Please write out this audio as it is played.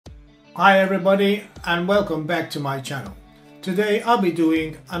Hi everybody and welcome back to my channel. Today I'll be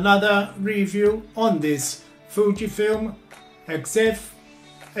doing another review on this Fujifilm XF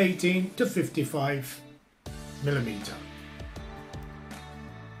 18 to 55 millimeter.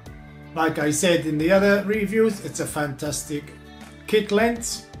 Like I said in the other reviews, it's a fantastic kit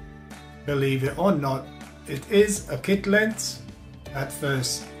lens. Believe it or not, it is a kit lens. At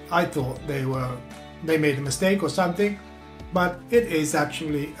first I thought they made a mistake or something, but it is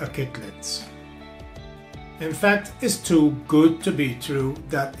actually a kit lens. In fact, it's too good to be true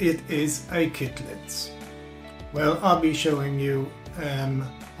that it is a kit lens. Well, I'll be showing you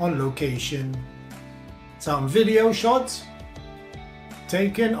on location some video shots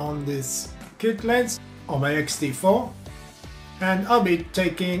taken on this kit lens on my XT4, and I'll be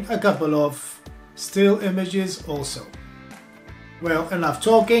taking a couple of still images also. Well, enough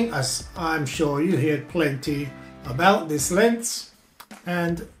talking, as I'm sure you heard plenty about this lens,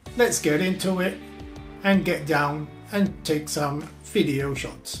 and let's get into it and get down and take some video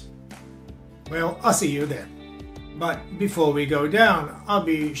shots. Well, I'll see you then. But before we go down, I'll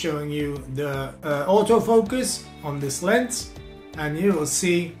be showing you the autofocus on this lens, and you will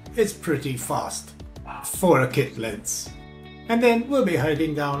see it's pretty fast for a kit lens. And then we'll be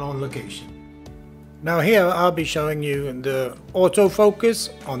heading down on location. Now here I'll be showing you the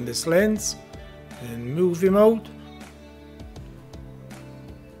autofocus on this lens in movie mode.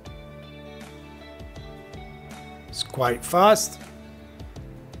 It's quite fast.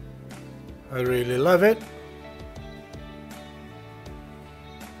 I really love it.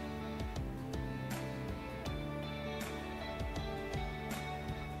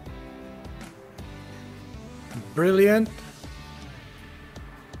 Brilliant.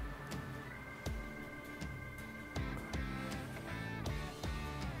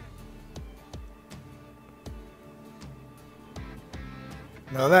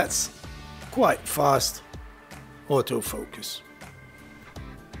 Now that's quite fast autofocus.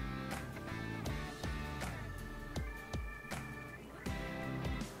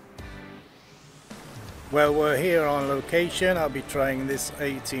 Well, we're here on location. I'll be trying this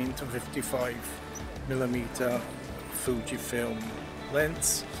 18 to 55 millimeter Fujifilm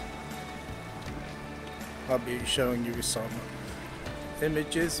lens. I'll be showing you some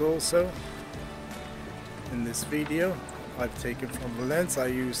images also in this video I've taken from the lens. I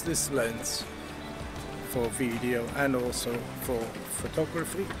use this lens for video and also for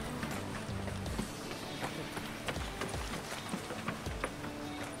photography.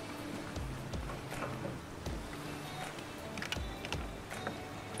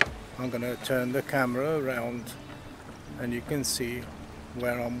 I'm going to turn the camera around and you can see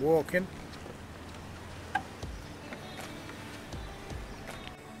where I'm walking.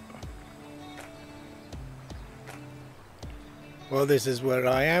 Well, this is where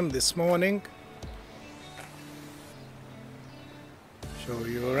I am this morning. Show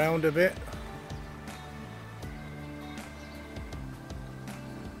you around a bit.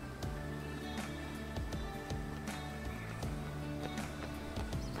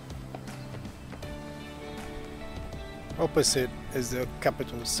 Opposite is the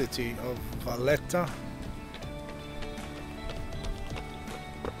capital city of Valletta.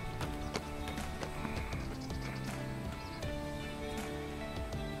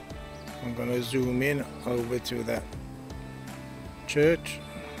 I'm going to zoom in over to that church.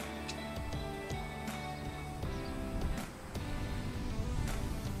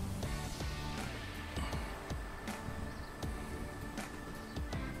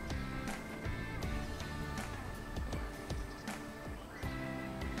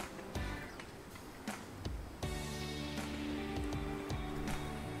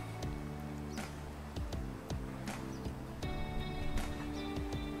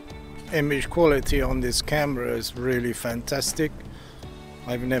 Image quality on this camera is really fantastic.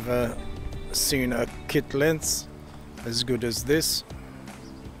 I've never seen a kit lens as good as this.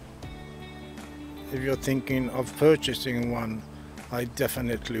 If you're thinking of purchasing one, I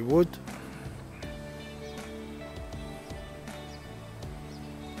definitely would.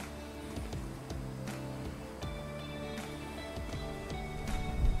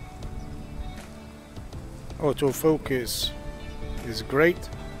 Autofocus is great.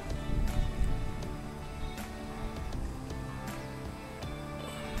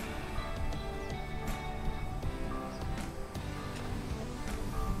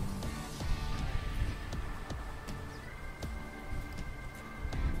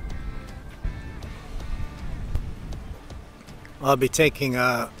 I'll be taking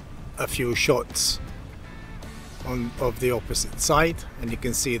a few shots of the opposite side, and you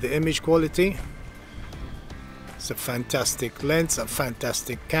can see the image quality. It's a fantastic lens, a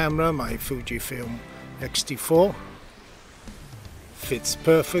fantastic camera. My Fujifilm XT4 fits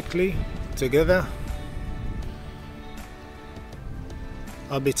perfectly together.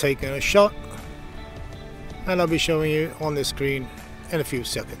 I'll be taking a shot and I'll be showing you on the screen in a few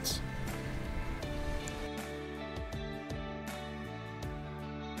seconds.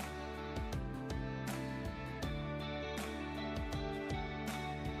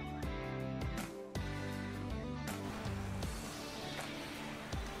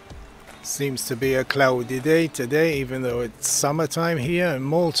 Seems to be a cloudy day today, even though it's summertime here in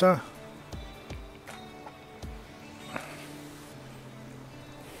Malta.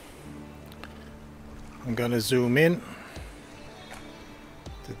 I'm gonna zoom in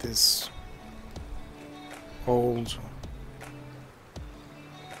to this old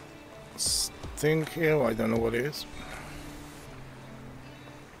thing here. I don't know what it is.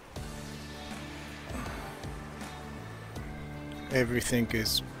 Everything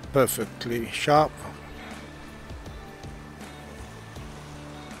is perfectly sharp.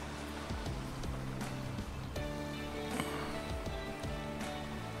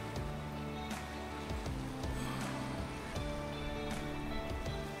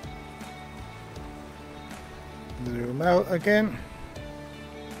 Zoom out again.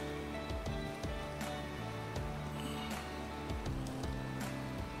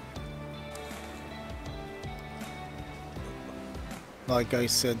 Like I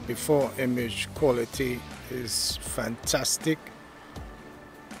said before, image quality is fantastic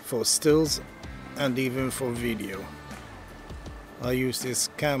for stills and even for video. I use this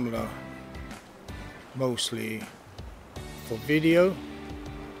camera mostly for video,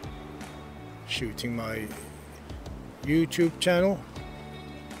 shooting my YouTube channel,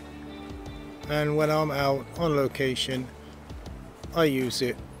 and when I'm out on location I use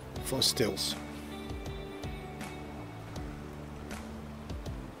it for stills.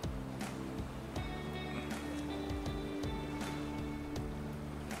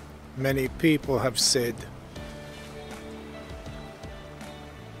 Many people have said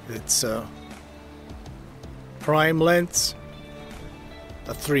it's a prime lens,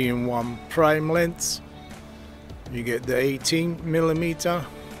 a 3-in-1 prime lens. You get the 18mm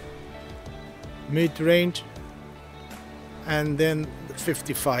mid-range and then the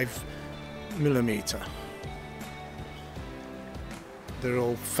 55mm. They're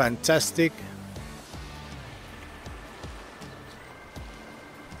all fantastic.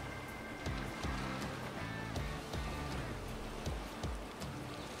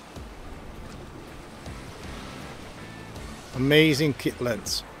 Amazing kit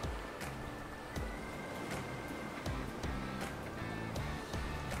lens.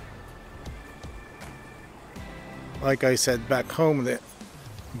 Like I said back home, the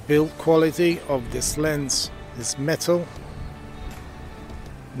build quality of this lens is metal,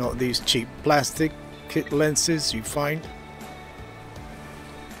 not these cheap plastic kit lenses you find.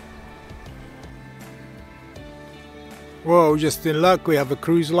 Whoa, just in luck, we have a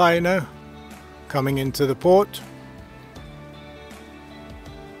cruise liner coming into the port.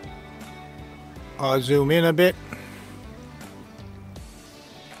 I'll zoom in a bit.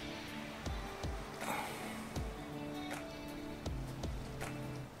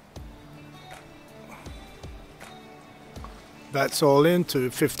 That's all into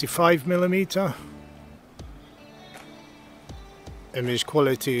 55mm. Image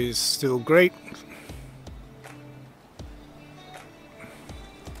quality is still great.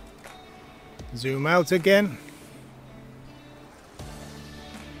 Zoom out again.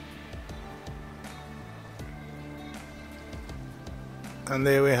 And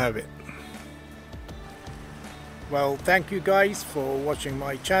there we have it. Well, thank you guys for watching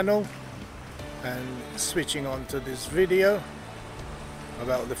my channel and switching on to this video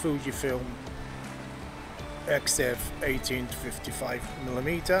about the Fujifilm XF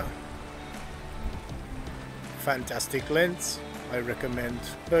 18-55mm. Fantastic lens. I recommend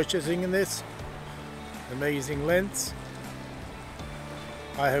purchasing this. Amazing lens.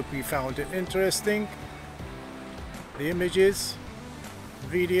 I hope you found it interesting. The images,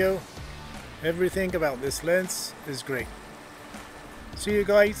 video, everything about this lens is great. See you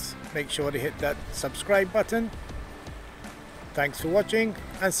guys. Make sure to hit that subscribe button. Thanks for watching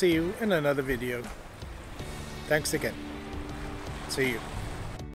and see you in another video. Thanks again. See you.